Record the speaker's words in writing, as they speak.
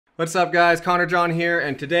What's up guys, Connor John here,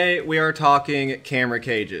 and today we are talking camera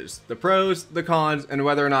cages. The pros, the cons, and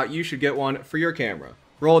whether or not you should get one for your camera.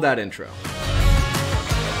 Roll that intro.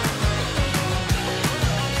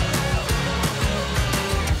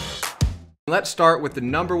 Let's start with the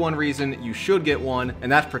number one reason you should get one,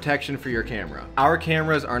 and that's protection for your camera. Our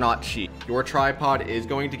cameras are not cheap. Your tripod is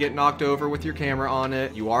going to get knocked over with your camera on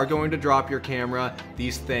it. You are going to drop your camera.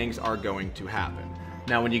 These things are going to happen.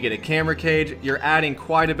 Now, when you get a camera cage, you're adding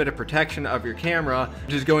quite a bit of protection of your camera,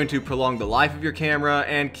 which is going to prolong the life of your camera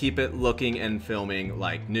and keep it looking and filming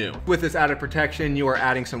like new. With this added protection, you are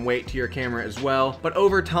adding some weight to your camera as well, but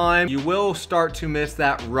over time, you will start to miss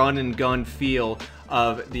that run and gun feel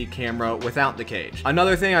of the camera without the cage.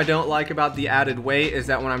 Another thing I don't like about the added weight is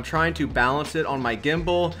that when I'm trying to balance it on my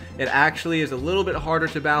gimbal, it actually is a little bit harder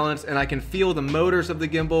to balance, and I can feel the motors of the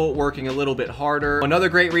gimbal working a little bit harder. Another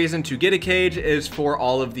great reason to get a cage is for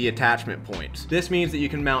all of the attachment points. This means that you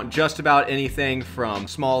can mount just about anything from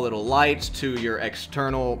small little lights to your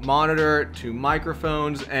external monitor to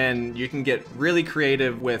microphones, and you can get really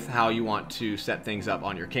creative with how you want to set things up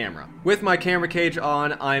on your camera. With my camera cage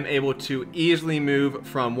on, I'm able to easily move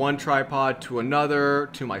from one tripod to another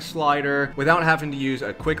to my slider without having to use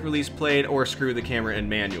a quick release plate or screw the camera in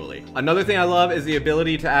manually. Another thing I love is the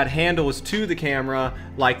ability to add handles to the camera,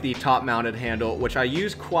 like the top mounted handle, which I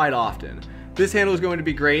use quite often. This handle is going to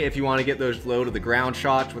be great if you want to get those low to the ground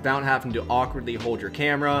shots without having to awkwardly hold your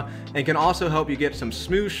camera, and can also help you get some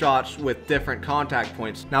smooth shots with different contact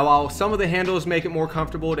points. Now, while some of the handles make it more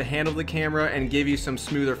comfortable to handle the camera and give you some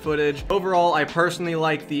smoother footage, overall I personally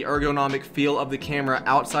like the ergonomic feel of the camera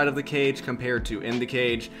outside of the cage compared to in the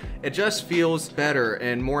cage. It just feels better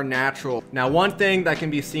and more natural. Now, one thing that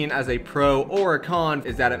can be seen as a pro or a con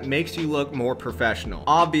is that it makes you look more professional.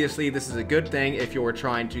 Obviously, this is a good thing if you're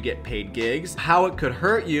trying to get paid gigs. How it could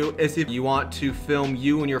hurt you is if you want to film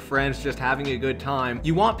you and your friends just having a good time.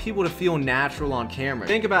 You want people to feel natural on camera.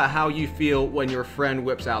 Think about how you feel when your friend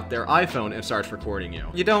whips out their iPhone and starts recording you.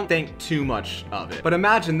 You don't think too much of it. But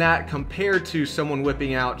imagine that compared to someone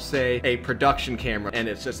whipping out, say, a production camera, and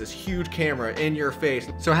it's just this huge camera in your face.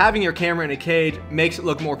 So having your camera in a cage makes it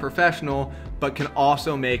look more professional, but can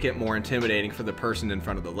also make it more intimidating for the person in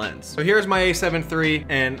front of the lens. So here's my A7 III,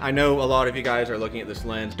 and I know a lot of you guys are looking at this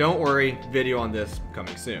lens. Don't worry, video on this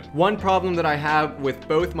coming soon. One problem that I have with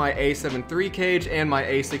both my A7 III cage and my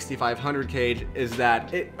A6500 cage is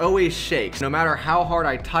that it always shakes. No matter how hard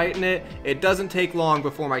I tighten it, it doesn't take long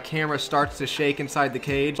before my camera starts to shake inside the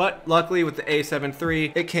cage. But luckily with the A7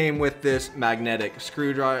 III, it came with this magnetic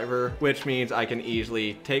screwdriver, which means I can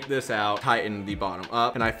easily take this out, tighten the bottom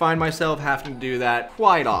up, and I find myself having to do that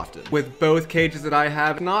quite often. With both cages that I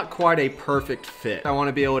have, not quite a perfect fit. I want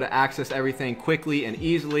to be able to access everything quickly and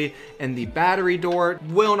easily, and the battery door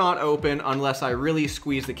will not open unless I really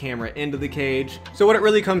squeeze the camera into the cage. So what it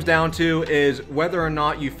really comes down to is whether or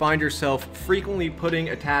not you find yourself frequently putting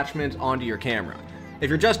attachments onto your camera. If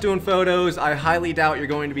you're just doing photos, I highly doubt you're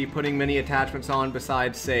going to be putting many attachments on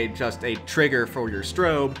besides, say, just a trigger for your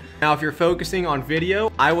strobe. Now, if you're focusing on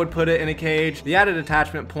video, I would put it in a cage. The added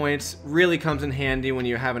attachment points really comes in handy when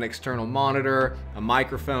you have an external monitor, a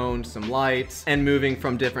microphone, some lights, and moving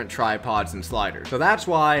from different tripods and sliders. So that's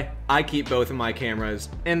why I keep both of my cameras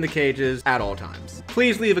in the cages at all times.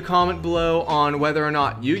 Please leave a comment below on whether or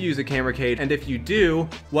not you use a camera cage, and if you do,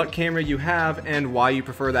 what camera you have and why you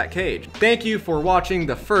prefer that cage. Thank you for watching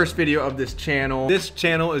the first video of this channel. This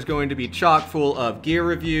channel is going to be chock full of gear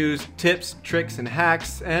reviews, tips, tricks, and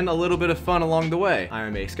hacks, and a little bit of fun along the way. I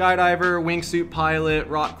am a skydiver, wingsuit pilot,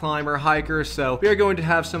 rock climber, hiker, so we are going to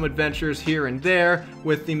have some adventures here and there,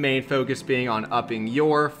 with the main focus being on upping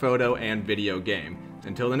your photo and video game.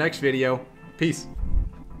 Until the next video, peace.